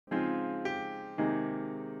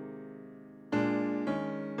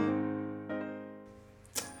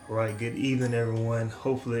Right, good evening, everyone.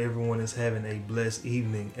 Hopefully, everyone is having a blessed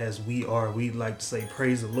evening as we are. We'd like to say,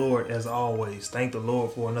 praise the Lord as always. Thank the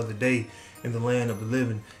Lord for another day in the land of the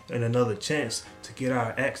living and another chance to get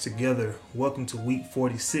our acts together. Welcome to week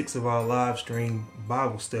 46 of our live stream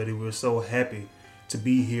Bible study. We're so happy to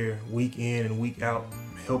be here week in and week out,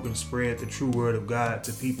 helping spread the true word of God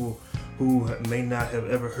to people who may not have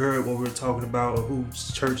ever heard what we're talking about, or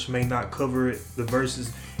whose church may not cover it, the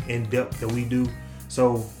verses in depth that we do.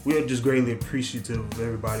 So we're just greatly appreciative of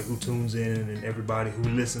everybody who tunes in and everybody who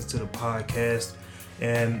listens to the podcast.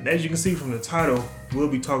 And as you can see from the title, we'll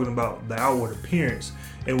be talking about the outward appearance.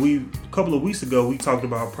 And a couple of weeks ago, we talked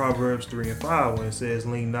about Proverbs 3 and 5 when it says,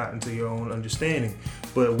 lean not into your own understanding.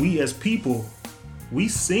 But we as people, we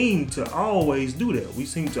seem to always do that. We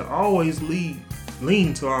seem to always lean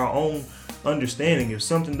to our own understanding. If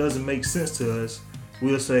something doesn't make sense to us,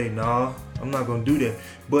 we'll say, nah, I'm not going to do that.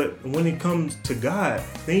 But when it comes to God,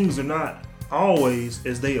 things are not always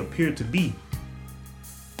as they appear to be.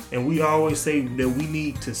 And we always say that we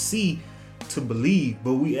need to see to believe,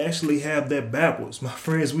 but we actually have that backwards. My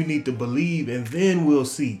friends, we need to believe and then we'll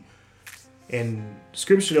see. And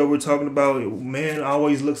scripture that we're talking about, man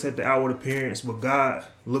always looks at the outward appearance, but God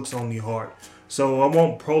looks on the heart. So I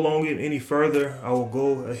won't prolong it any further. I will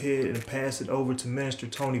go ahead and pass it over to Minister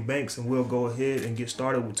Tony Banks, and we'll go ahead and get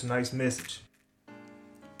started with tonight's message.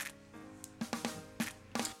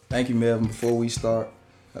 Thank you, Melvin. Before we start,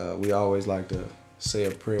 we always like to say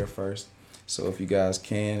a prayer first. So if you guys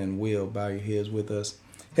can and will, bow your heads with us.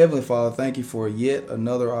 Heavenly Father, thank you for yet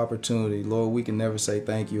another opportunity. Lord, we can never say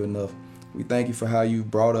thank you enough. We thank you for how you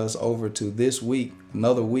brought us over to this week,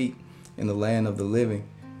 another week in the land of the living.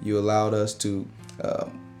 You allowed us to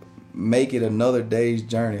make it another day's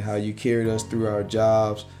journey, how you carried us through our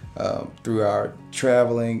jobs, through our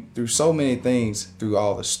traveling, through so many things, through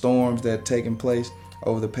all the storms that have taken place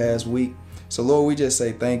over the past week. So, Lord, we just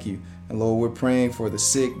say thank you. And, Lord, we're praying for the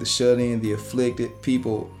sick, the shut-in, the afflicted,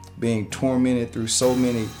 people being tormented through so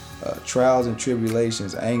many trials and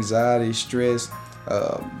tribulations, anxiety, stress,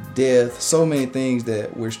 death, so many things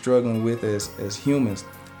that we're struggling with as humans,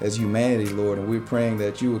 as humanity, Lord. And we're praying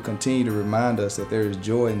that you will continue to remind us that there is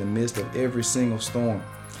joy in the midst of every single storm.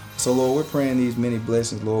 So, Lord, we're praying these many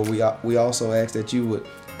blessings, Lord. We also ask that you would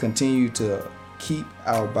continue to keep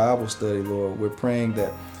our Bible study, Lord. We're praying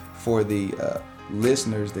that for the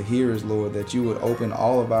listeners, the hearers, Lord, that you would open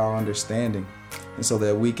all of our understanding, and so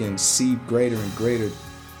that we can see greater and greater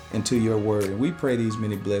into your word. And we pray these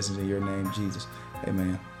many blessings in your name, Jesus.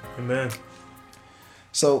 Amen. Amen.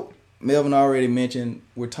 So, Melvin already mentioned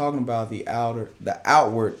we're talking about the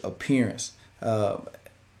outward appearance. I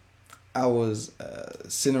was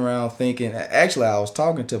sitting around thinking. Actually, I was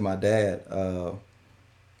talking to my dad, and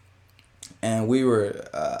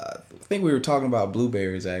I think we were talking about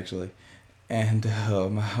blueberries actually, and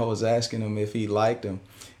I was asking him if he liked them,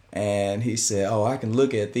 and he said, "Oh, I can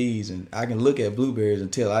look at these and I can look at blueberries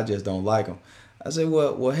and tell I just don't like them." I said,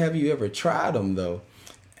 "Well, have you ever tried them though?"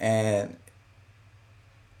 And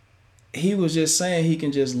he was just saying he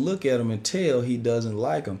can just look at them and tell he doesn't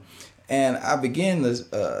like them. And I began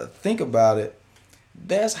to think about it.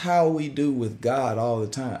 That's how we do with God all the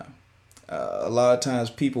time. A lot of times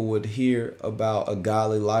people would hear about a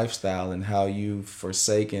godly lifestyle and how you've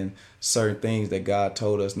forsaken certain things that God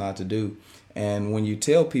told us not to do. And when you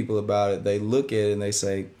tell people about it, they look at it and they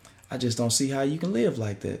say, I just don't see how you can live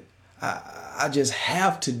like that. I just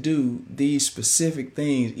have to do these specific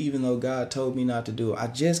things, even though God told me not to do it. I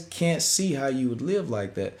just can't see how you would live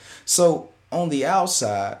like that. So on the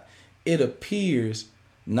outside, it appears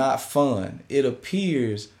not fun. It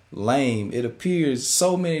appears lame. It appears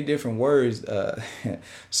so many different words,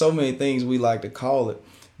 so many things we like to call it.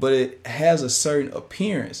 But it has a certain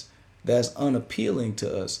appearance that's unappealing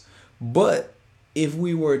to us. But if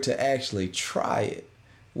we were to actually try it,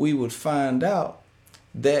 we would find out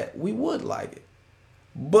that we would like it,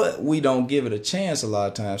 but we don't give it a chance a lot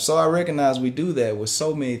of times. So I recognize we do that with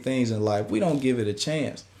so many things in life. We don't give it a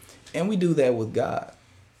chance, and we do that with God.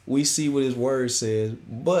 We see what his word says,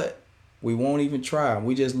 but we won't even try.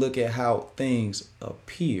 We just look at how things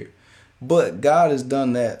appear. But God has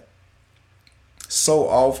done that so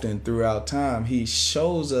often throughout time. He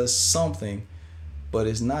shows us something, but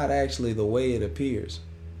it's not actually the way it appears.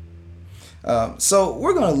 So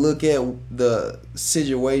we're going to look at the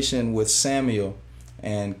situation with Samuel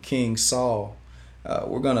and King Saul.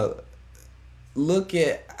 We're going to look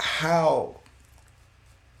at how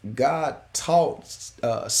God taught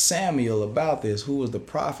Samuel about this, who was the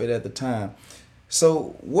prophet at the time.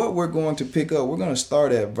 So what we're going to pick up, we're going to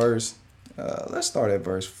start at verse, let's start at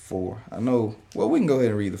verse 4. I know, well, we can go ahead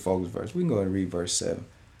and read the focus verse. We can go ahead and read verse 7.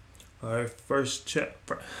 All right, first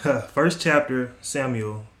chapter,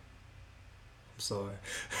 Samuel. I'm sorry.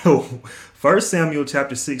 First Samuel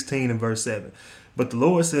chapter 16 and verse 7. But the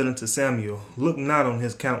Lord said unto Samuel, Look not on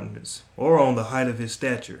his countenance, or on the height of his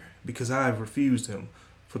stature, because I have refused him.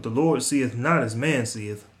 For the Lord seeth not as man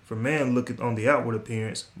seeth, for man looketh on the outward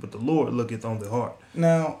appearance, but the Lord looketh on the heart.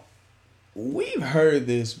 Now, we've heard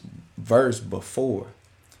this verse before,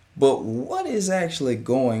 but what is actually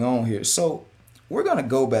going on here? So we're going to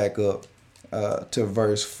go back up to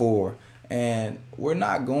verse 4, and we're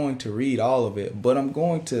not going to read all of it, but I'm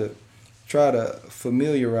going to try to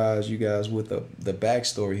familiarize you guys with the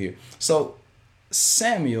backstory here. So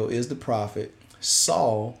Samuel is the prophet,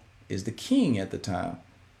 Saul is the king at the time,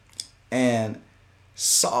 and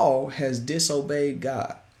Saul has disobeyed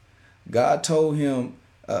God. God told him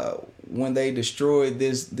when they destroyed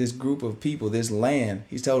this group of people, this land,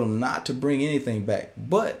 he told them not to bring anything back.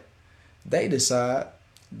 But they decide,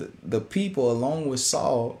 the people along with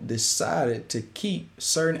Saul decided to keep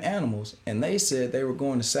certain animals, and they said they were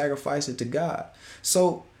going to sacrifice it to God.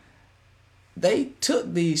 So they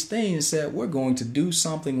took these things and said, we're going to do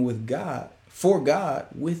something with God, for God,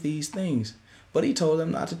 with these things. But he told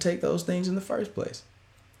them not to take those things in the first place.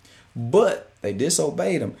 But they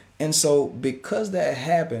disobeyed him. And so because that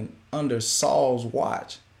happened under Saul's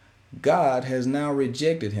watch, God has now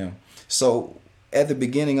rejected him. So at the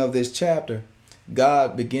beginning of this chapter,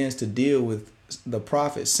 God begins to deal with the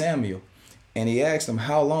prophet Samuel. And he asks him,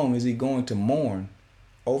 how long is he going to mourn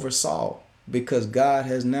over Saul? Because God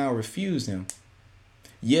has now refused him.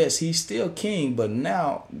 Yes, he's still king, but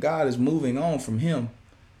now God is moving on from him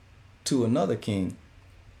to another king.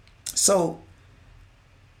 So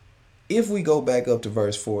if we go back up to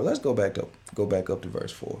verse 4, let's go back up to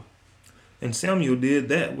verse 4. And Samuel did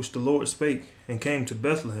that which the Lord spake, and came to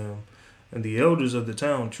Bethlehem. And the elders of the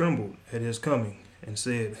town trembled at his coming, and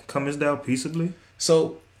said, Comest thou peaceably?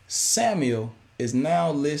 So Samuel is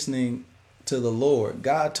now listening to the Lord.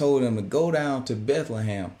 God told him to go down to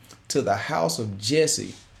Bethlehem, to the house of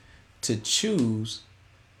Jesse, to choose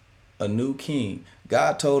a new king.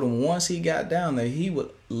 God told him once he got down there, he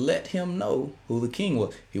would let him know who the king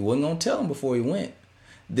was. He wasn't going to tell him before he went.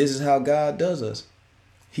 This is how God does us.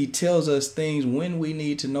 He tells us things when we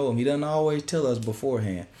need to know him. He doesn't always tell us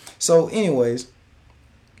beforehand. So anyways,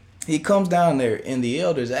 he comes down there, and the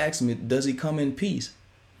elders ask him, does he come in peace?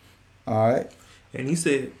 All right. And he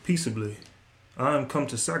said, Peaceably, I am come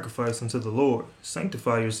to sacrifice unto the Lord.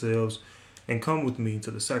 Sanctify yourselves, and come with me to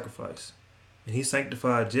the sacrifice. And he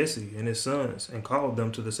sanctified Jesse and his sons, and called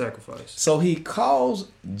them to the sacrifice. So he calls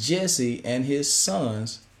Jesse and his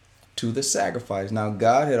sons to the sacrifice. Now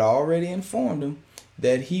God had already informed him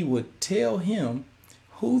that he would tell him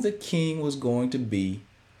who the king was going to be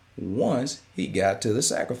once he got to the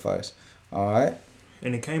sacrifice. All right.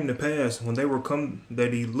 And it came to pass, when they were come,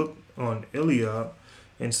 that he looked on Eliab,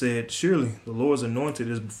 and said, Surely the Lord's anointed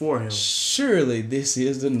is before him. Surely this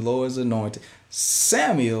is the Lord's anointed.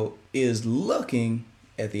 Samuel is looking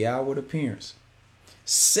at the outward appearance.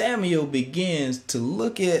 Samuel begins to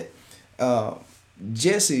look at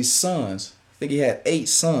Jesse's sons. I think he had 8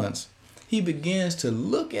 sons. He begins to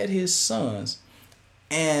look at his sons,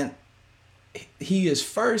 and he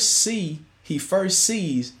first sees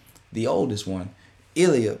the oldest one,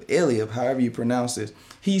 Eliab, however you pronounce this.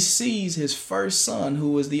 He sees his first son,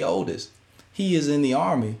 who was the oldest. He is in the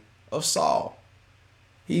army of Saul.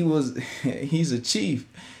 He's a chief.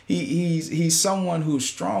 He's someone who's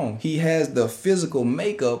strong. He has the physical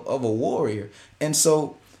makeup of a warrior. And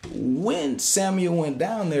so when Samuel went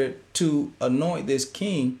down there to anoint this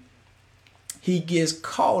king, he gets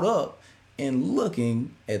caught up in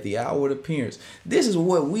looking at the outward appearance. This is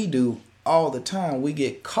what we do all the time. We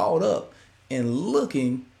get caught up in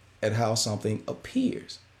looking at how something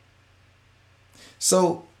appears.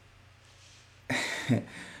 So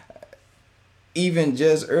even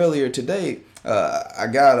just earlier today, I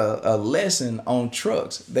got a lesson on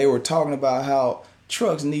trucks. They were talking about how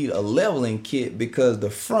trucks need a leveling kit because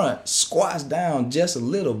the front squats down just a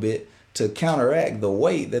little bit to counteract the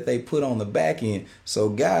weight that they put on the back end. So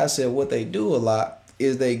guys said what they do a lot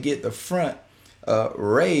is they get the front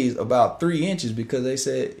raised about 3 inches because they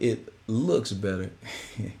said it looks better.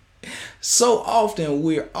 So often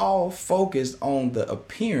we're all focused on the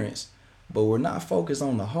appearance, but we're not focused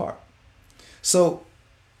on the heart. So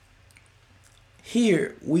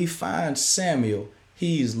here we find Samuel.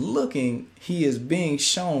 He is being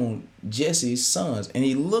shown Jesse's sons, and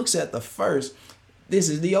he looks at the first. This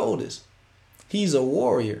is the oldest. He's a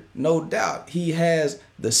warrior, no doubt. He has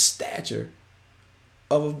the stature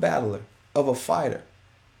of a battler, of a fighter.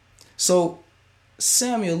 So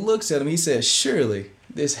Samuel looks at him. He says, Surely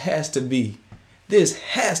This has to be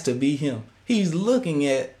him. He's looking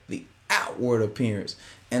at the outward appearance.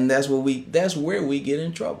 And that's where we get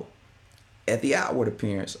in trouble. At the outward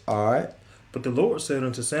appearance. All right. But the Lord said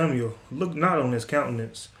unto Samuel, look not on his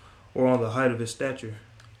countenance or on the height of his stature,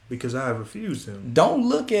 because I have refused him. Don't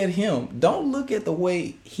look at him. Don't look at the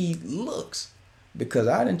way he looks, because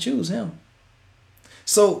I didn't choose him.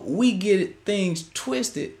 So we get things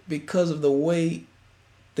twisted because of the way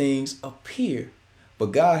things appear.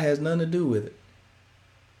 But God has nothing to do with it.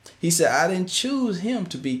 He said, I didn't choose him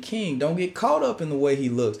to be king. Don't get caught up in the way he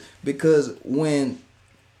looks. Because when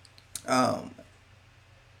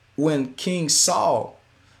King Saul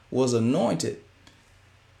was anointed,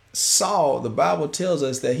 Saul, the Bible tells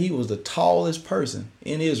us that he was the tallest person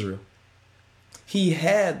in Israel. He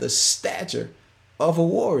had the stature of a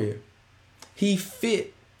warrior. He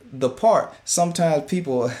fit the part. Sometimes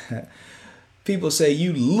people say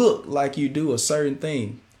you look like you do a certain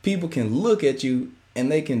thing. People can look at you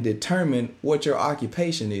and they can determine what your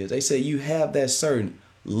occupation is. They say you have that certain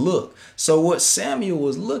look. So what Samuel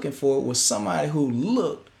was looking for was somebody who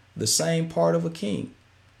looked the same part of a king.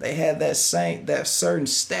 They had that certain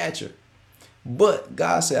stature. But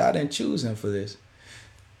God said, I didn't choose him for this.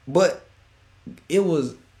 But it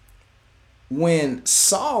was when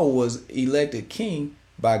Saul was elected king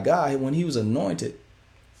by God, when he was anointed,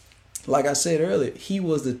 like I said earlier, he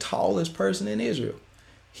was the tallest person in Israel.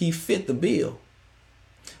 He fit the bill.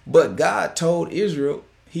 But God told Israel,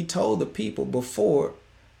 he told the people before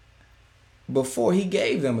he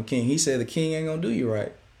gave them a king, he said the king ain't gonna do you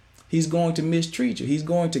right. He's going to mistreat you. He's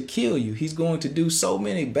going to kill you. He's going to do so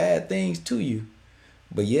many bad things to you.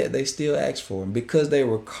 But yet they still asked for him because they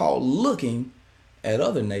were caught looking at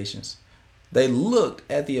other nations. They looked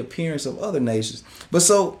at the appearance of other nations. But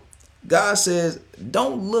so God says,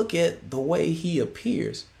 don't look at the way he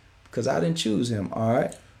appears, because I didn't choose him. All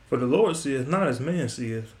right. For the Lord seeth not as man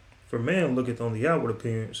seeth. For man looketh on the outward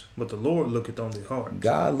appearance, but the Lord looketh on the heart.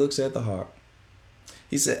 God looks at the heart.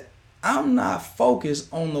 He said, I'm not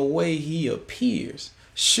focused on the way he appears.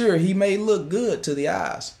 Sure, he may look good to the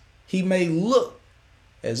eyes. He may look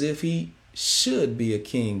as if he should be a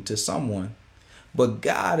king to someone. But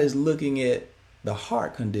God is looking at the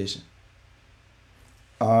heart condition.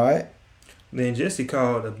 All right. Then Jesse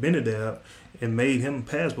called Abinadab and made him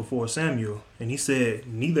pass before Samuel. And he said,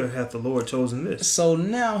 neither hath the Lord chosen this. So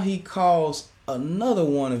now he calls another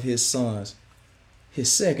one of his sons,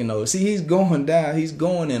 his second oldest. See, he's going down. He's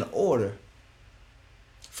going in order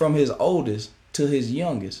from his oldest to his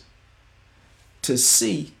youngest to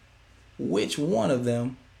see which one of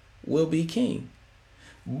them will be king.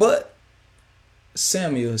 But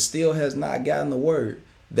Samuel still has not gotten the word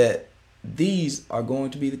that these are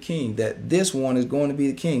going to be the king, that this one is going to be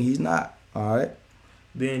the king. He's not. All right.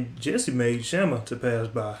 Then Jesse made Shammah to pass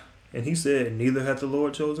by, and he said, neither hath the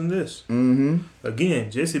Lord chosen this.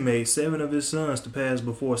 Again, Jesse made 7 of his sons to pass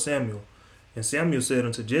before Samuel. And Samuel said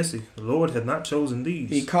unto Jesse, the Lord hath not chosen these.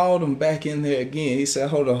 He called him back in there again. He said,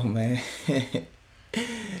 hold on, man.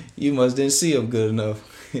 You must didn't see him good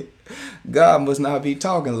enough. God must not be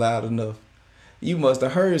talking loud enough. You must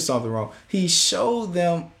have heard something wrong. He showed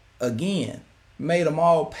them again, made them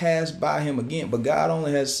all pass by him again. But God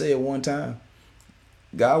only has to say it one time.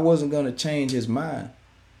 God wasn't going to change his mind.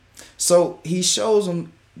 So he shows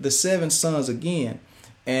them the 7 sons again.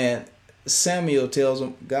 And Samuel tells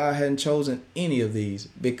them God hadn't chosen any of these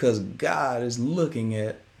because God is looking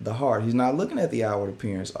at the heart. He's not looking at the outward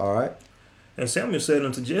appearance. All right. And Samuel said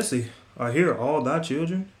unto Jesse, are here all thy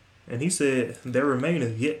children? And he said, there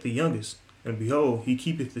remaineth yet the youngest, and behold, he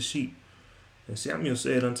keepeth the sheep. And Samuel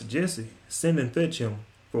said unto Jesse, send and fetch him,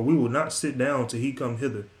 for we will not sit down till he come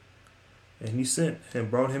hither. And he sent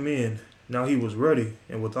and brought him in. Now he was ruddy,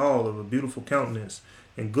 and withal of a beautiful countenance,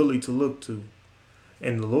 and goodly to look to.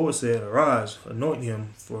 And the Lord said, arise, anoint him,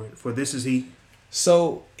 for this is he.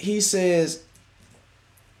 So he says,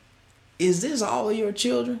 is this all of your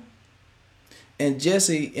children? And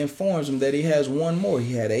Jesse informs him that he has one more.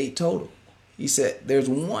 He had 8 total. He said, there's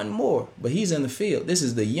one more, but he's in the field. This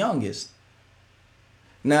is the youngest.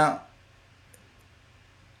 Now,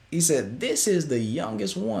 he said, this is the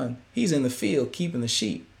youngest one. He's in the field keeping the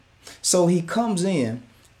sheep. So he comes in,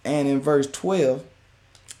 and in verse 12,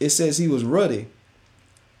 it says he was ruddy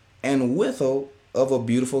and withal of a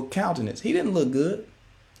beautiful countenance. He didn't look good.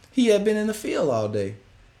 He had been in the field all day.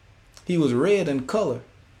 He was red in color,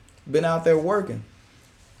 been out there working,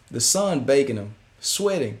 the sun baking him,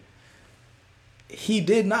 sweating. He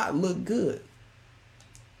did not look good.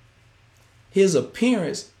 His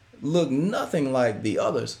appearance looked nothing like the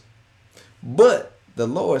others. But the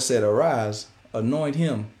Lord said, arise, anoint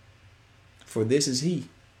him, for this is he.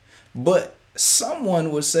 But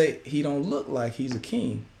someone would say he don't look like he's a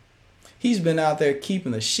king. He's been out there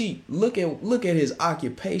keeping the sheep. Look at his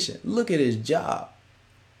occupation. Look at his job.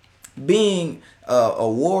 Being a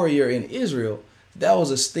warrior in Israel, that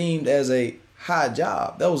was esteemed as a high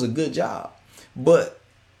job. That was a good job. But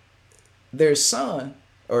their son,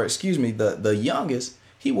 or excuse me, the youngest,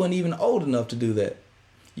 he wasn't even old enough to do that.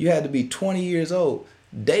 You had to be 20 years old.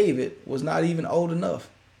 David was not even old enough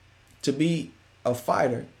to be a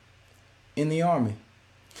fighter in the army.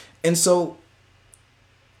 And so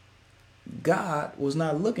God was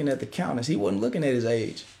not looking at the countenance. He wasn't looking at his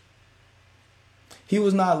age. He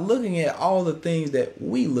was not looking at all the things that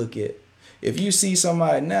we look at. If you see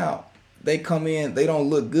somebody now, they come in, they don't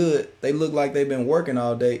look good. They look like they've been working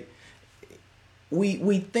all day.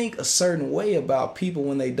 We think a certain way about people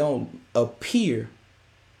when they don't appear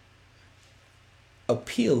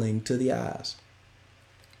appealing to the eyes.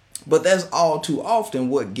 But that's all too often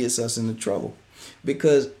what gets us into trouble.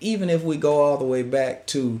 Because even if we go all the way back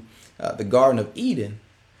to the Garden of Eden,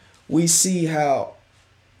 we see how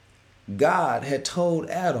God had told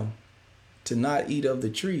Adam to not eat of the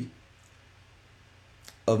tree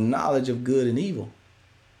of knowledge of good and evil.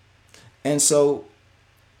 And so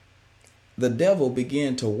the devil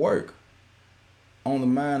began to work on the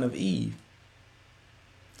mind of Eve.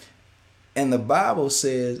 And the Bible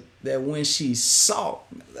says that when she saw,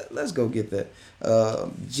 let's go get that.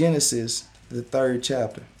 Genesis, the 3rd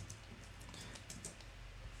chapter.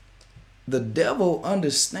 The devil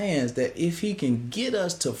understands that if he can get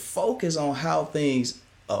us to focus on how things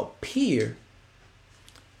appear,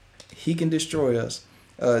 he can destroy us.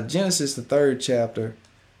 Genesis, the 3rd chapter.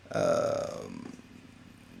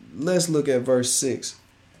 Let's look at verse 6.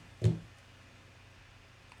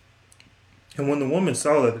 And when the woman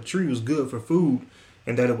saw that the tree was good for food,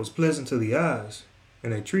 and that it was pleasant to the eyes,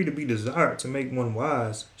 and a tree to be desired to make one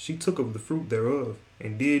wise, she took of the fruit thereof,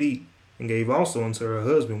 and did eat, and gave also unto her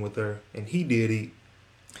husband with her, and he did eat.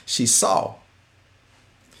 She saw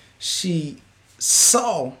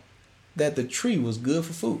that the tree was good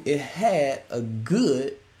for food. It had a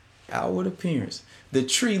good outward appearance. The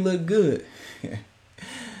tree looked good.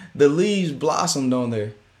 The leaves blossomed on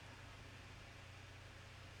there.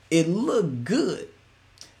 It looked good.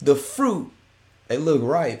 The fruit, they looked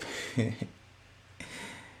ripe.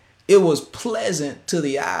 It was pleasant to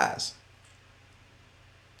the eyes.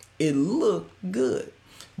 It looked good.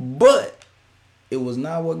 But it was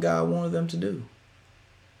not what God wanted them to do.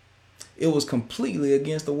 It was completely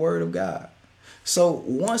against the word of God. So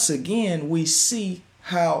once again, we see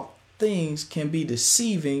how things can be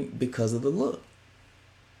deceiving because of the look.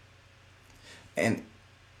 And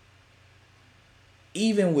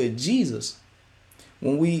even with Jesus,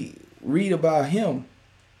 when we read about him,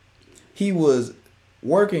 he was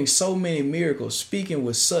working so many miracles, speaking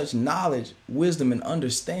with such knowledge, wisdom, and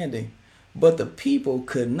understanding, but the people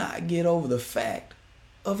could not get over the fact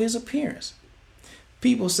of his appearance.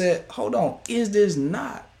 People said, hold on, is this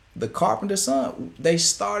not the carpenter's son? They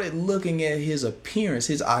started looking at his appearance,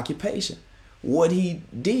 his occupation, what he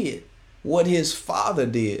did, what his father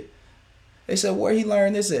did. They said, where he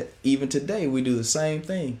learned this at? Even today, we do the same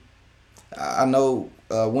thing. I know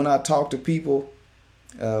when I talk to people,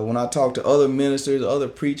 when I talk to other ministers, other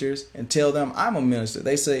preachers, and tell them I'm a minister,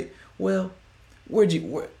 they say, well, where'd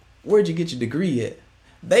you get your degree at?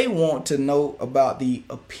 They want to know about the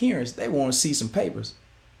appearance. They want to see some papers.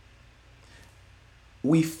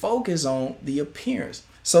 We focus on the appearance.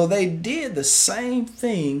 So they did the same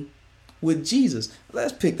thing with Jesus.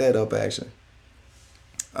 Let's pick that up, actually.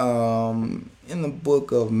 In the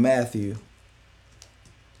book of Matthew,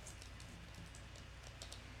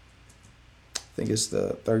 I think it's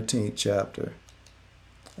the 13th chapter,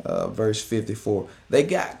 verse 54. They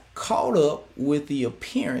got caught up with the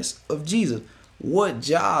appearance of Jesus. What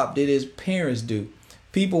job did his parents do?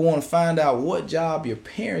 People want to find out what job your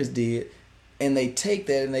parents did, and they take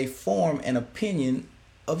that and they form an opinion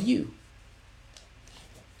of you.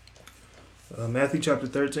 Matthew chapter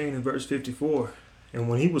 13 and verse 54. And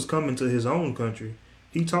when he was come into his own country,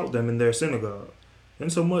 he taught them in their synagogue,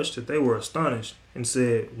 insomuch that they were astonished, and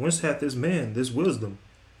said, whence hath this man this wisdom,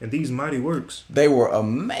 and these mighty works? They were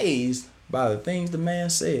amazed by the things the man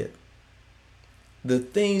said. The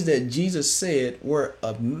things that Jesus said were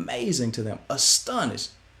amazing to them,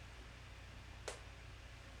 astonished.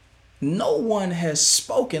 No one has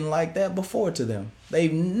spoken like that before to them.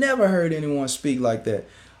 They've never heard anyone speak like that.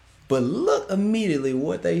 But look immediately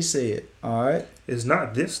what they said, all right? Is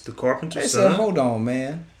not this the carpenter's son? They said, hold on,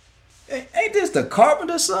 man. Ain't this the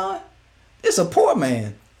carpenter's son? It's a poor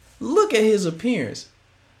man. Look at his appearance.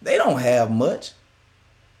 They don't have much.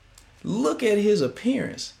 Look at his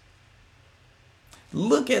appearance.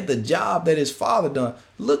 Look at the job that his father done.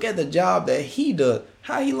 Look at the job that he does.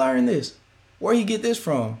 How he learned this? Where he get this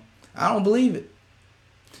from? I don't believe it.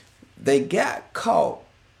 They got caught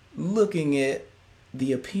looking at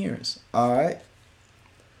the appearance. All right.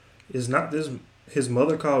 Is not this his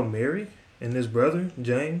mother called Mary, and his brother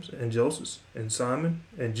James and Joseph and Simon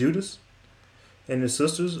and Judas, and his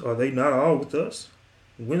sisters, are they not all with us?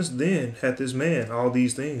 Whence then hath this man all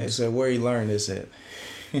these things? They said, where he learned this at?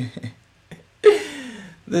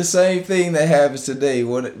 The same thing that happens today.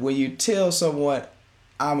 When you tell someone,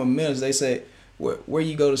 I'm a minister, they say, where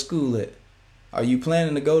you go to school at? Are you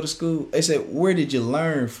planning to go to school? They say, where did you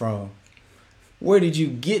learn from? Where did you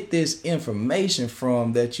get this information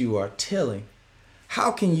from that you are telling?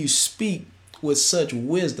 How can you speak with such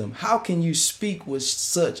wisdom? How can you speak with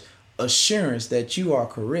such assurance that you are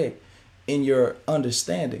correct in your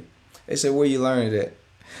understanding? They say, where you learned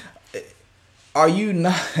that? Are you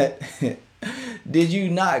not... Did you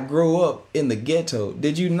not grow up in the ghetto?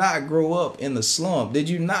 Did you not grow up in the slum? Did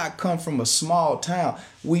you not come from a small town?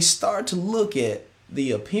 We start to look at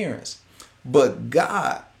the appearance. But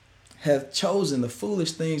God hath chosen the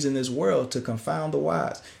foolish things in this world to confound the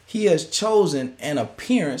wise. He has chosen an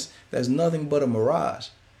appearance that's nothing but a mirage.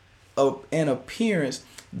 An appearance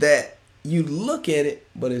that you look at it,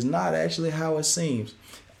 but it's not actually how it seems.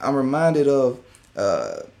 I'm reminded of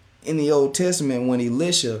in the Old Testament when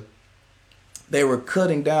Elisha, they were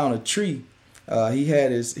cutting down a tree. He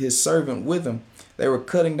had his servant with him. They were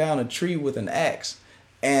cutting down a tree with an axe.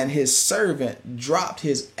 And his servant dropped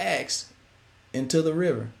his axe into the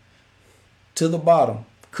river, to the bottom.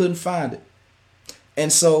 Couldn't find it.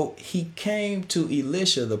 And so he came to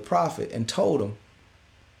Elisha, the prophet, and told him.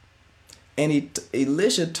 And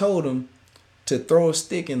Elisha told him to throw a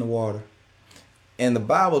stick in the water. And the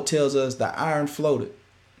Bible tells us the iron floated.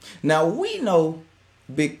 Now we know,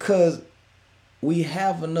 because we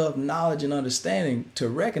have enough knowledge and understanding to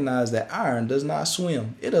recognize that iron does not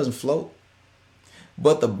swim. It doesn't float.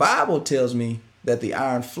 But the Bible tells me that the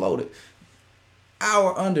iron floated.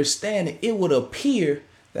 Our understanding, it would appear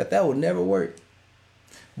that would never work.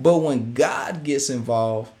 But when God gets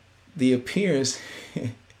involved, the appearance,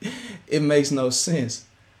 it makes no sense.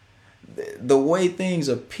 The way things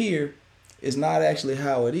appear is not actually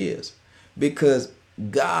how it is, because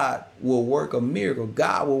God will work a miracle.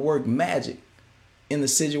 God will work magic in the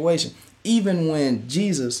situation. Even when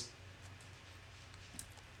Jesus,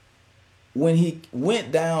 when he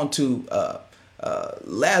went down to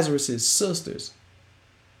Lazarus's sisters,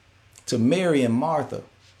 to Mary and Martha,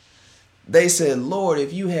 they said, Lord,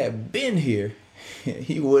 if you had been here,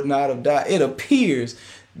 he would not have died. It appears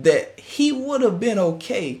that he would have been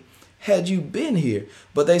okay had you been here.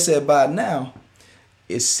 But they said, by now,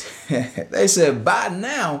 they said, by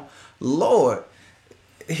now, Lord,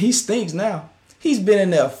 he stinks now. He's been in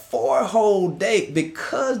there 4 whole days,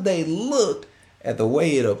 because they looked at the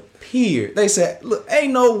way it appeared. They said, look,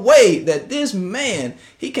 ain't no way that this man,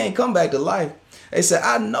 he can't come back to life. They said,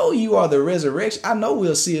 I know you are the resurrection. I know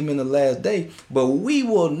we'll see him in the last day, but we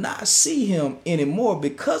will not see him anymore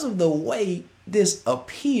because of the way this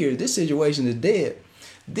appears. This situation is dead.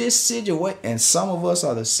 This situation, and some of us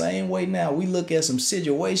are the same way now. We look at some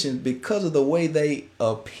situations because of the way they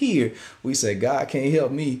appear. We say, God can't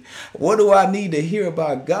help me. What do I need to hear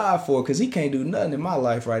about God for? Because he can't do nothing in my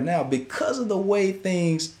life right now because of the way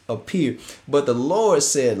things appear. But the Lord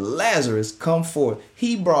said, Lazarus, come forth.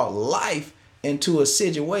 He brought life into a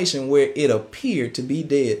situation where it appeared to be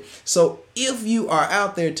dead. So if you are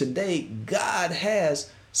out there today, God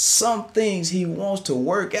has some things he wants to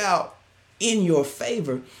work out in your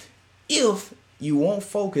favor if you won't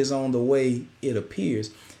focus on the way it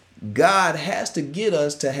appears. God has to get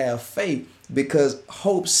us to have faith, because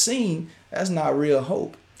hope seen, that's not real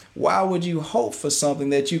hope. Why would you hope for something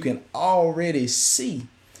that you can already see?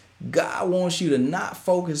 God wants you to not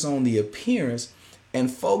focus on the appearance and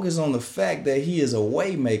focus on the fact that he is a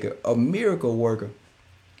way maker, a miracle worker.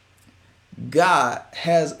 God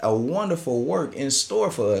has a wonderful work in store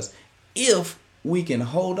for us if we can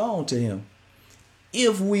hold on to him.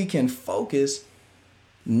 If we can focus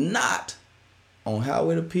not on how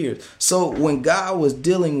it appears. So when God was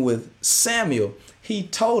dealing with Samuel, he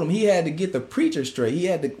told him he had to get the preacher straight. He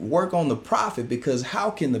had to work on the prophet, because how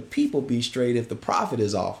can the people be straight if the prophet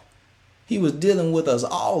is off? He was dealing with us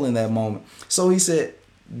all in that moment. So he said,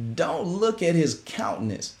 don't look at his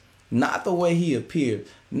countenance, not the way he appeared,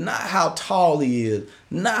 not how tall he is,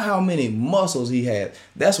 not how many muscles he had.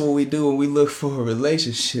 That's what we do when we look for a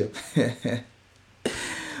relationship.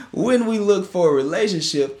 When we look for a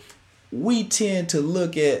relationship, we tend to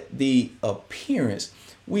look at the appearance.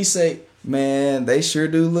 we say, man, they sure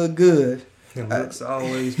do look good. And looks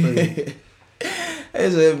always paid. They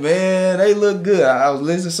said, man, they look good. I was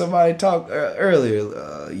listening to somebody talk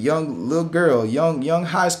earlier. Young little girl, young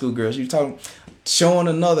high school girl. She was talking, showing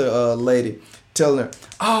another lady, telling her,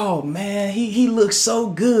 oh man, he looks so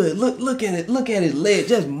good. Look at it. Look at his leg,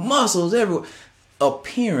 just muscles everywhere.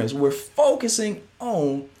 Appearance. We're focusing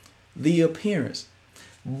on the appearance,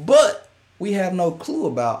 but we have no clue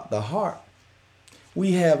about the heart.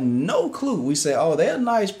 We have no clue. We say, oh, they're a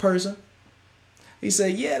nice person. He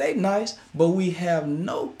said, yeah, they nice, but we have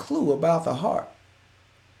no clue about the heart.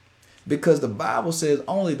 Because the Bible says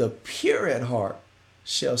only the pure at heart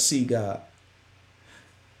shall see God.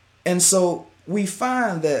 And so we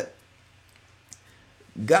find that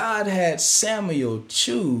God had Samuel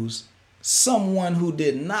choose someone who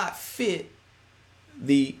did not fit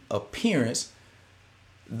the appearance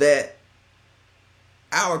that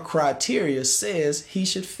our criteria says he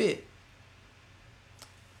should fit.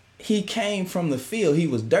 He came from the field. He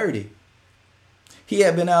was dirty. He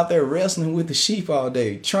had been out there wrestling with the sheep all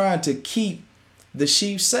day, trying to keep the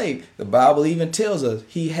sheep safe. The Bible even tells us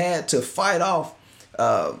he had to fight off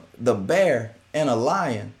the bear and a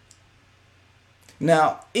lion.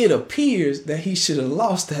 Now, it appears that he should have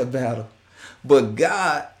lost that battle. But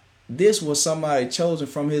God, this was somebody chosen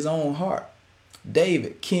from his own heart.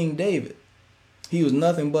 David, King David. He was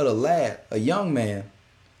nothing but a lad, a young man,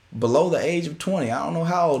 below the age of 20. I don't know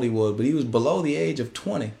how old he was, but he was below the age of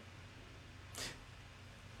 20.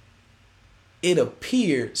 It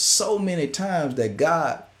appeared so many times that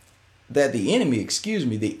the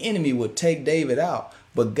enemy would take David out,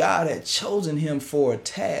 but God had chosen him for a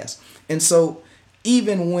task. And so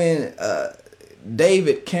even when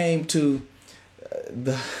David came to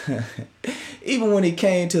even when he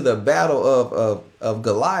came to the battle of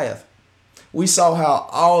Goliath, we saw how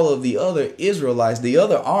all of the other Israelites, the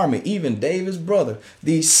other army, even David's brother,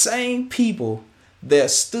 these same people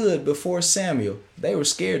that stood before Samuel, they were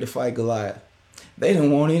scared to fight Goliath. They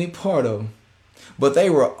didn't want any part of him. But they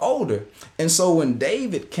were older. And so when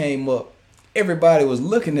David came up, everybody was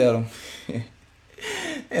looking at him.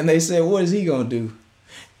 And they said, what is he going to do?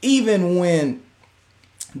 Even when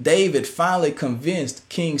David finally convinced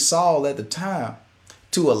King Saul at the time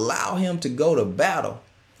to allow him to go to battle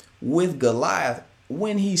with Goliath,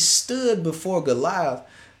 when he stood before Goliath,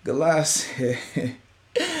 Goliath said,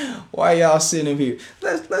 why y'all sitting here?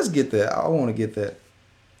 Let's get that. I want to get that.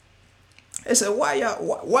 They said,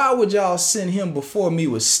 why would y'all send him before me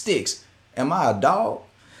with sticks? Am I a dog?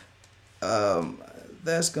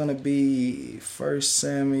 That's going to be 1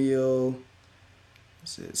 Samuel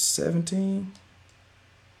 17.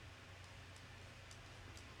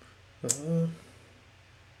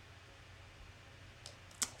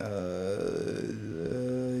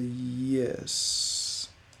 Yes.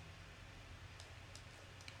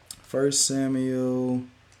 1 Samuel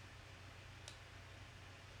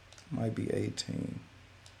might be 18.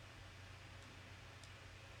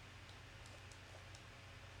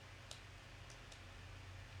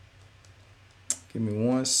 Give me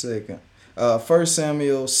 1 second. 1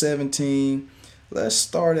 Samuel 17. Let's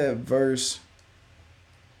start at verse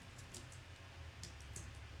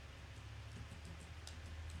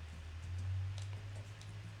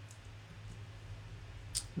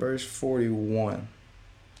 41.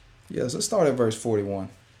 Yes, let's start at verse 41.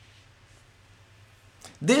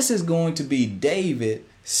 This is going to be David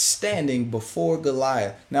standing before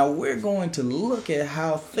Goliath. Now we're going to look at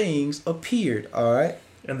how things appeared, all right?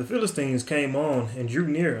 And the Philistines came on and drew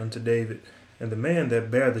near unto David, and the man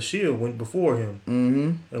that bare the shield went before him.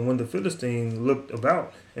 Mm-hmm. And when the Philistine looked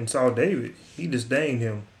about and saw David, he disdained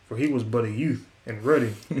him, for he was but a youth, and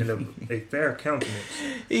ruddy, and of a fair countenance.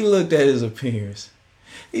 He looked at his appearance.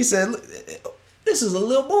 He said, this is a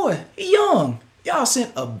little boy. He young. Y'all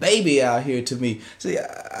sent a baby out here to me. See,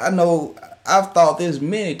 I know I've thought this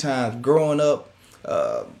many times growing up,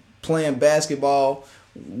 playing basketball.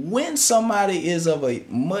 When somebody is of a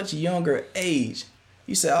much younger age,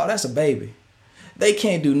 you say, oh, that's a baby. They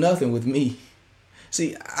can't do nothing with me.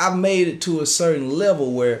 See, I've made it to a certain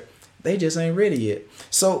level where they just ain't ready yet.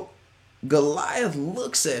 So Goliath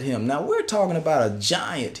looks at him. Now we're talking about a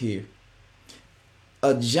giant here.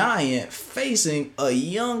 A giant facing a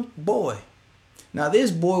young boy. Now this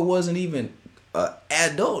boy wasn't even an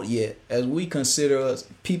adult yet, as we consider us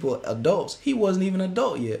people adults. He wasn't even an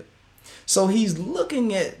adult yet. So he's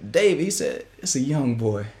looking at David. He said, it's a young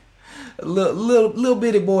boy. A little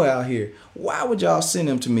bitty boy out here. Why would y'all send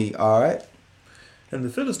him to me? All right. And the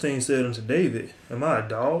Philistine said unto David, am I a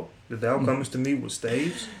dog, that thou comest to me with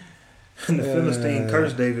staves? And the Philistine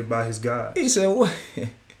cursed David by his God. He said, what?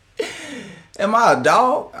 Am I a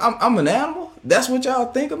dog? I'm an animal? That's what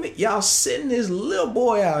y'all think of me? Y'all sitting this little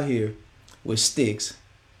boy out here with sticks.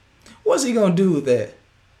 What's he gonna do with that?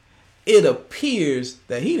 It appears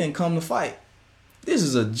that he didn't come to fight. This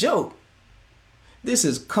is a joke. This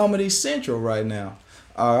is Comedy Central right now.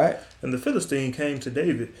 All right. And the Philistine came to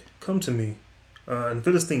David, come to me. And the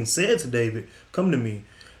Philistine said to David, come to me,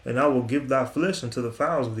 and I will give thy flesh unto the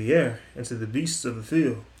fowls of the air, and to the beasts of the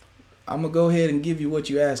field. I'm going to go ahead and give you what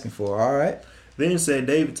you're asking for, all right? Then said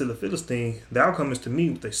David to the Philistine, thou comest to me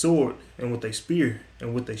with a sword, and with a spear,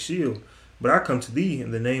 and with a shield. But I come to thee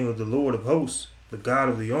in the name of the Lord of hosts, the God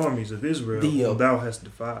of the armies of Israel, whom thou hast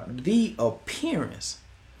defied. The appearance.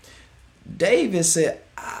 David said,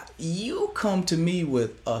 you come to me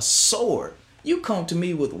with a sword. You come to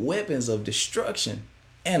me with weapons of destruction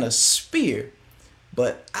and a spear.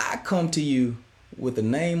 But I come to you with the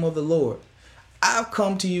name of the Lord. I've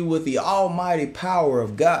come to you with the almighty power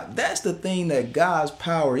of God. That's the thing that God's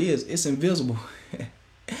power is. It's invisible.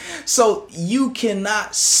 So you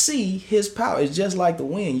cannot see his power. It's just like the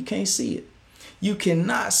wind. You can't see it. You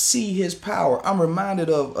cannot see his power. I'm reminded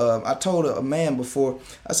of, I told a man before,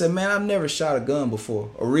 I said, man, I've never shot a gun before,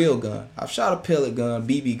 a real gun. I've shot a pellet gun,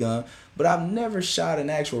 BB gun, but I've never shot an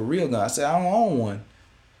actual real gun. I said, I don't own one.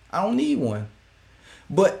 I don't need one.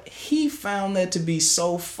 But he found that to be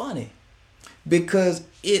so funny because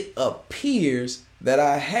it appears that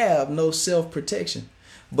I have no self-protection.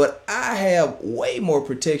 But I have way more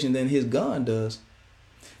protection than his gun does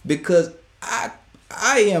because I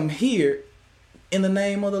am here in the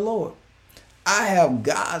name of the Lord. I have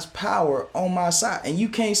God's power on my side, and you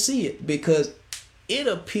can't see it because it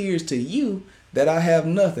appears to you that I have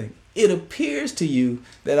nothing. It appears to you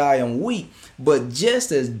that I am weak. But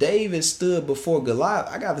just as David stood before Goliath,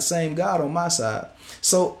 I got the same God on my side.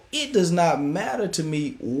 So it does not matter to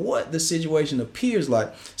me what the situation appears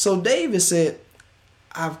like. So David said,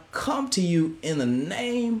 I've come to you in the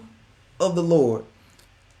name of the Lord.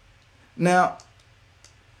 Now,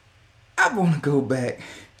 I want to go back.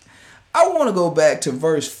 I want to go back to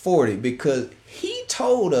verse 40 because he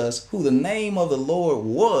told us who the name of the Lord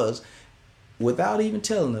was without even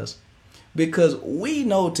telling us. Because we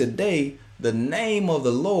know today the name of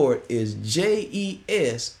the Lord is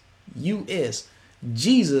Jesus.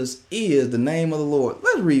 Jesus is the name of the Lord.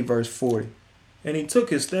 Let's read verse 40. And he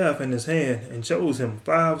took his staff in his hand and chose him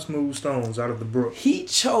 5 smooth stones out of the brook. He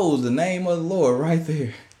chose the name of the Lord right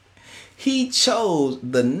there. He chose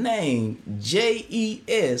the name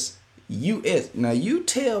Jesus. Now you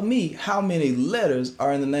tell me how many letters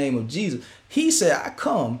are in the name of Jesus. He said, I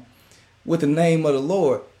come with the name of the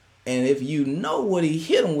Lord. And if you know what he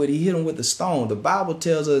hit him with the stone. The Bible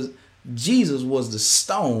tells us Jesus was the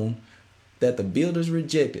stone that the builders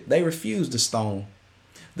rejected. They refused the stone.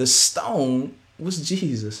 The stone was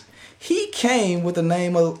Jesus. He came with the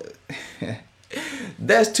name of...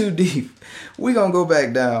 That's too deep. We're going to go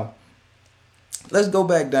back down. Let's go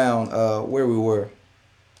back down where we were.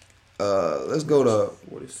 Let's go to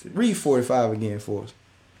 46. Read 45 again for us.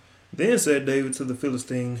 Then said David to the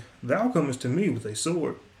Philistine, thou comest to me with a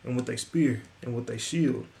sword, and with a spear, and with a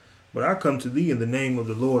shield. But I come to thee in the name of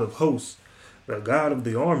the Lord of hosts, the God of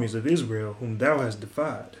the armies of Israel, whom thou hast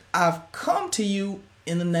defied. I've come to you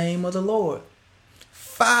in the name of the Lord.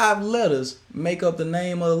 5 letters make up the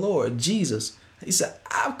name of the Lord, Jesus. He said,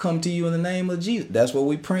 I've come to you in the name of Jesus. That's what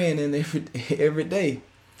we're praying in every day.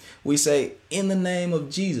 We say, in the name of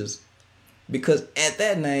Jesus. Because at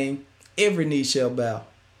that name, every knee shall bow.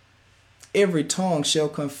 Every tongue shall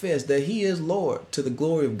confess that he is Lord to the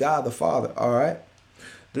glory of God the Father. All right?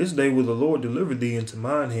 This day will the Lord deliver thee into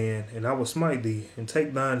mine hand, and I will smite thee, and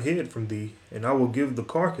take thine head from thee, and I will give the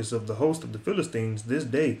carcass of the host of the Philistines this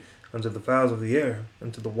day unto the fowls of the air,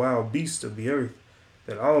 and to the wild beasts of the earth,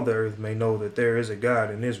 that all the earth may know that there is a God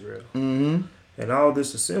in Israel. Mm-hmm. And all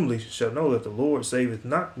this assembly shall know that the Lord saveth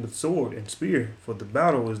not with sword and spear, for the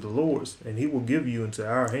battle is the Lord's, and he will give you into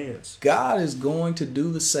our hands. God is going to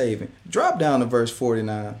do the saving. Drop down to verse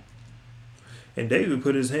 49. And David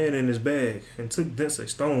put his hand in his bag, and took thence a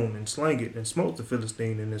stone, and slang it, and smote the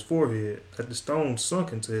Philistine in his forehead, that the stone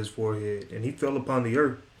sunk into his forehead, and he fell upon the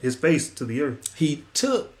earth, his face to the earth. He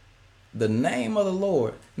took the name of the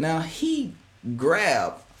Lord. Now he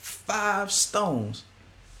grabbed 5 stones,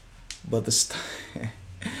 but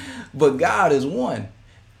but God is one.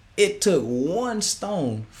 It took 1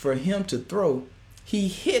 stone for him to throw. He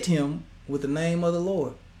hit him with the name of the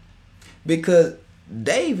Lord, because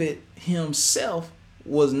David himself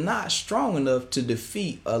was not strong enough to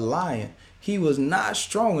defeat a lion. He was not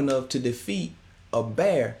strong enough to defeat a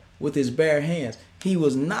bear with his bare hands. He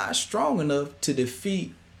was not strong enough to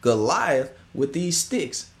defeat Goliath with these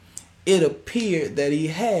sticks. It appeared that he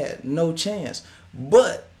had no chance.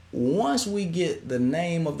 But once we get the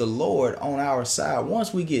name of the Lord on our side,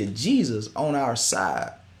 once we get Jesus on our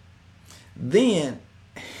side, then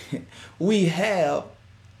we have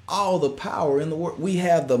all the power in the world. We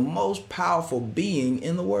have the most powerful being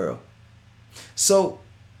in the world. So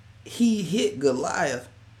he hit Goliath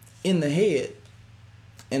in the head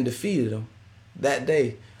and defeated him that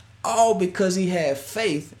day. All because he had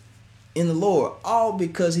faith in the Lord. All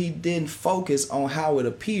because he didn't focus on how it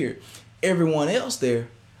appeared. Everyone else there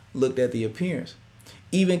looked at the appearance.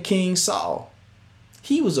 Even King Saul,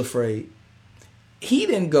 he was afraid. He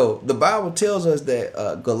didn't go. The Bible tells us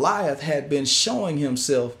that Goliath had been showing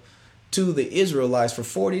himself to the Israelites for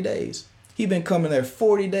 40 days. He'd been coming there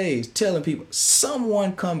 40 days telling people,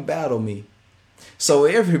 someone come battle me. So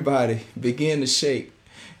everybody began to shake.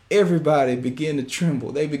 Everybody began to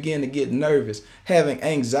tremble. They began to get nervous, having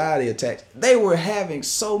anxiety attacks. They were having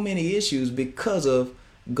so many issues because of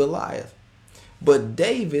Goliath. But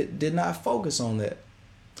David did not focus on that.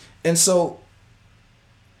 And so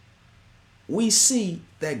we see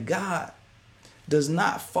that God does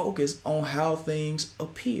not focus on how things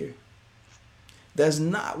appear. That's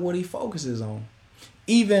not what he focuses on.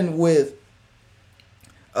 Even with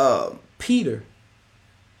Peter,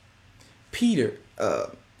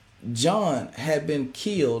 John had been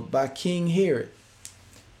killed by King Herod.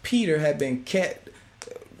 Peter had been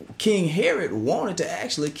King Herod wanted to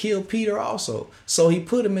actually kill Peter also. So he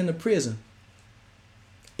put him in the prison,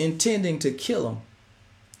 intending to kill him.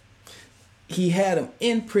 He had him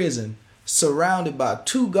in prison, surrounded by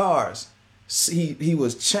 2 guards. He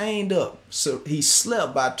was chained up. So he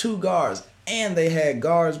slept by 2 guards, and they had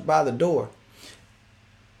guards by the door.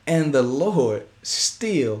 And the Lord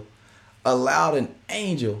still allowed an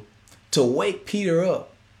angel to wake Peter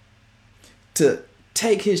up, to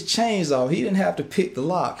take his chains off. He didn't have to pick the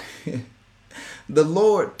lock. The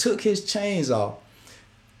Lord took his chains off,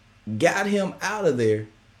 got him out of there.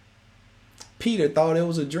 Peter thought it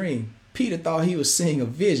was a dream. Peter thought he was seeing a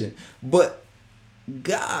vision. But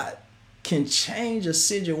God can change a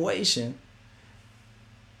situation,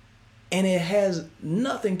 and it has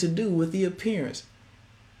nothing to do with the appearance.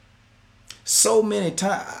 So many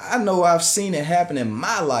times, I know I've seen it happen in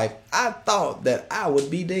my life. I thought that I would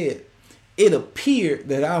be dead. It appeared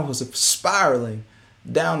that I was spiraling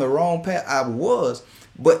down the wrong path. I was,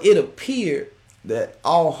 but it appeared that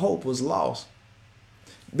all hope was lost.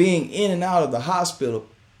 Being in and out of the hospital,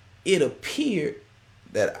 it appeared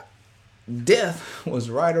that death was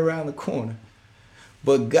right around the corner.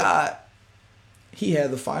 But God, he had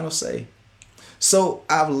the final say. So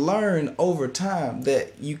I've learned over time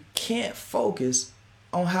that you can't focus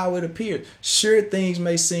on how it appears. Sure, things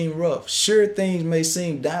may seem rough. Sure, things may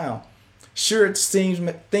seem down. Sure,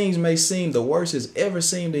 things may seem the worst it's ever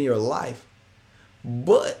seemed in your life.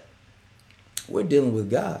 But we're dealing with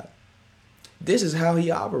God. This is how he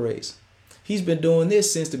operates. He's been doing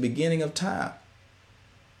this since the beginning of time.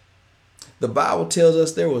 The Bible tells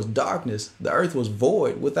us there was darkness. The earth was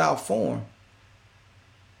void, without form.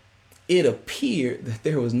 It appeared that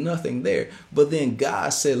there was nothing there. But then God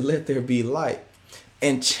said, let there be light.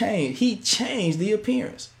 And he changed the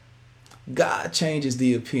appearance. God changes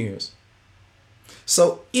the appearance.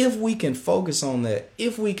 So if we can focus on that,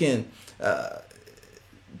 if we can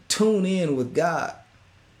tune in with God,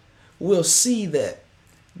 we'll see that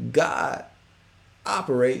God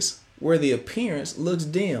operates where the appearance looks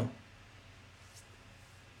dim.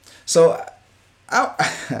 So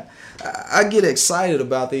I get excited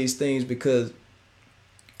about these things because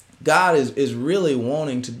God is really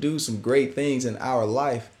wanting to do some great things in our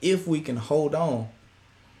life if we can hold on,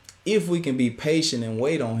 if we can be patient and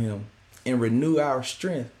wait on him and renew our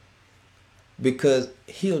strength, because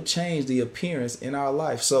he'll change the appearance in our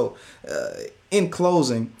life. So in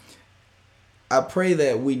closing, I pray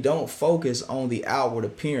that we don't focus on the outward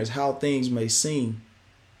appearance, how things may seem.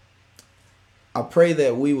 I pray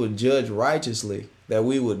that we would judge righteously, that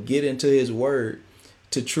we would get into his word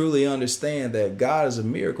to truly understand that God is a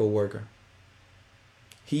miracle worker.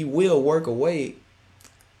 He will work a way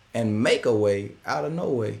and make a way out of no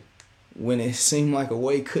way when it seemed like a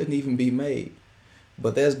way couldn't even be made.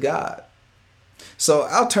 But that's God. So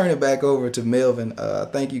I'll turn it back over to Melvin.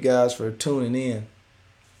 Thank you guys for tuning in.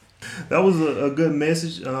 That was a good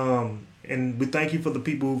message. And we thank you for the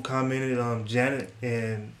people who commented, Janet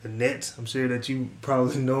and Annette. I'm sure that you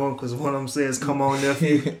probably know them because one of them says, come on,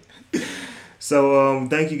 nephew. So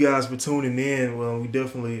thank you guys for tuning in. Well, we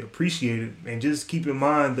definitely appreciate it. And just keep in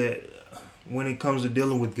mind that when it comes to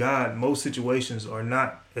dealing with God, most situations are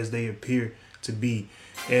not as they appear to be.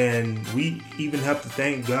 And we even have to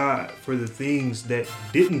thank God for the things that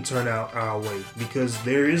didn't turn out our way, because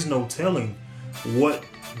there is no telling what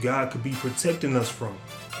God could be protecting us from.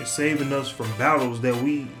 It's saving us from battles that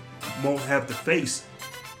we won't have to face,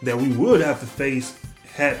 that we would have to face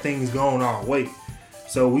had things gone our way.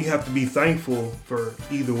 So we have to be thankful for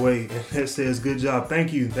either way. And that says, good job.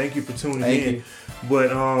 Thank you for tuning in.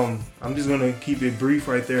 But I'm just gonna keep it brief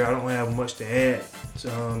right there. I don't have much to add.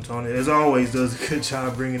 Tony, as always, does a good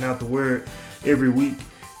job bringing out the word every week.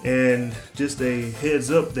 And just a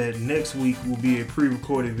heads up that next week will be a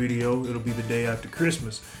pre-recorded video. It'll be the day after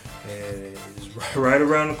Christmas, and it's right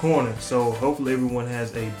around the corner. So hopefully everyone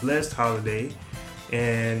has a blessed holiday.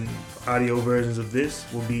 And audio versions of this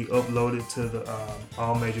will be uploaded to the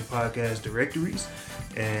all major podcast directories.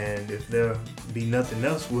 And if there be nothing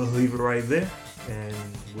else, we'll leave it right there. And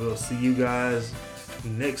we'll see you guys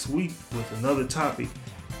next week with another topic.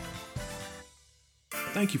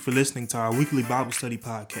 Thank you for listening to our weekly Bible study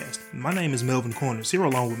podcast. My name is Melvin Corners, here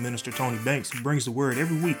along with Minister Tony Banks, who brings the word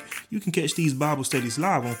every week. You can catch these Bible studies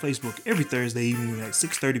live on Facebook every Thursday evening at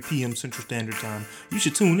 6:30 p.m. Central Standard Time. You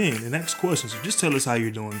should tune in and ask questions, or just tell us how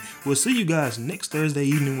you're doing. We'll see you guys next Thursday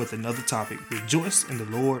evening with another topic. Rejoice in the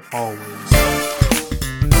Lord always.